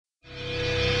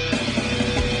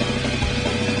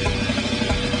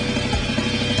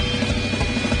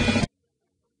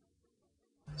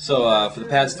So for the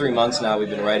past 3 months now, we've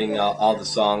been writing all the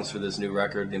songs for this new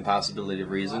record, Impossibility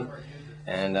of Reason,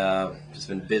 and just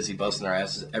been busy busting our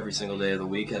asses every single day of the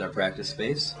week at our practice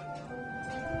space.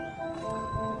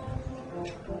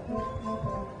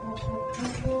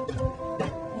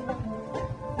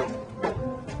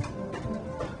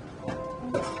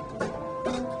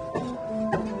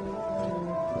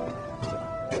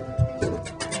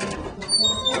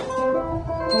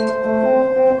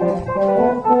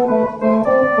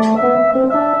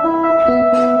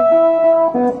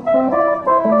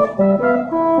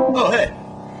 Oh, hey!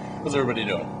 What's everybody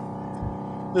doing?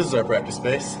 This is our practice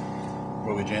space,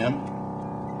 where we jam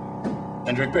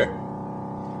and drink beer.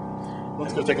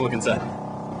 Let's go take a look inside.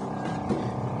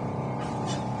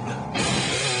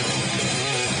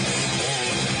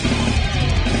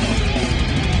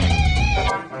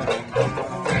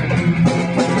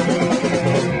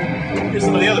 Here's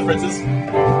some of the other princes.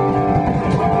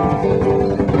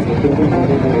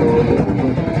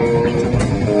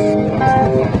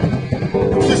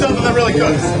 Do something that really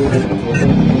cooks.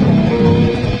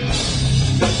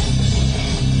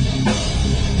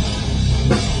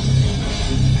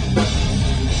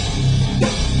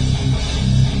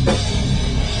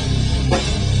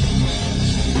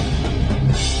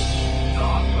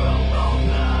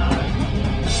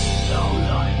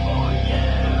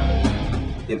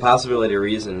 The Impossibility of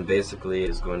Reason basically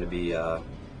is going to be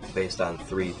based on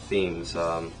 3 themes.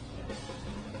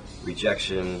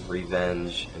 Rejection,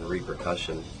 revenge, and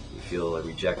repercussion. You feel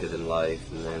rejected in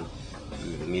life, and then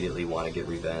you immediately want to get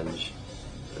revenge,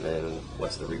 and then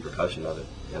what's the repercussion of it?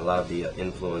 And a lot of the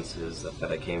influences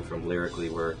that I came from lyrically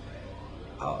were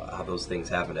how those things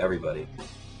happen to everybody.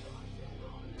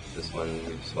 This one,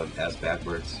 we just went ass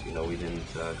backwards. You know, we didn't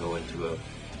go into a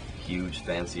huge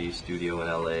fancy studio in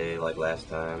LA like last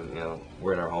time. You know,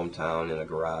 we're in our hometown in a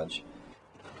garage.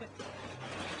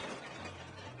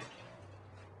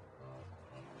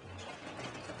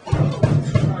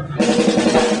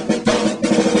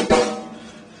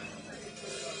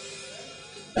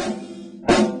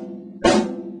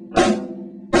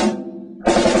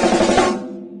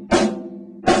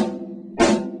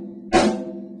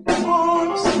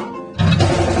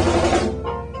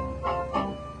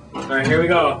 All right, here we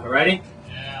go. Ready?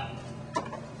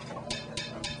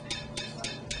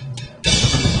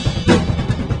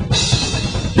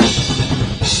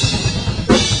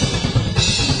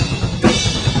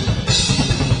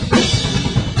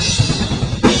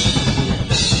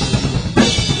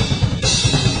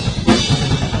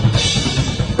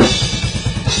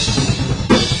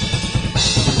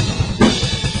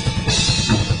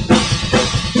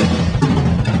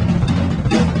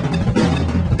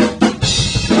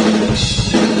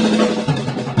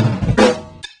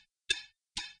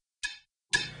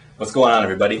 What's going on,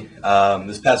 everybody?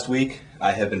 This past week,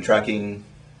 I have been tracking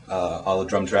all the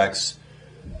drum tracks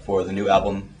for the new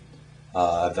album.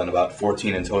 I've done about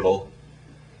 14 in total.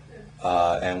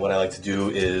 And what I like to do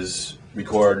is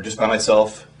record just by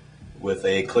myself with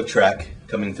a click track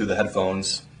coming through the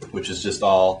headphones, which is just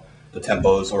all the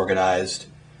tempos organized,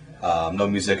 no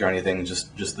music or anything,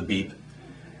 just the beat.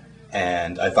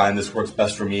 And I find this works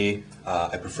best for me.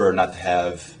 I prefer not to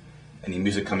have any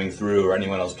music coming through or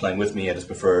anyone else playing with me. I just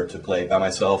prefer to play by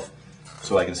myself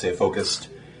so I can stay focused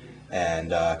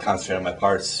and concentrate on my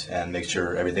parts and make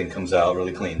sure everything comes out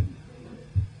really clean.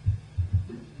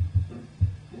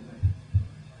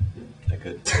 That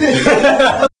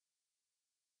good?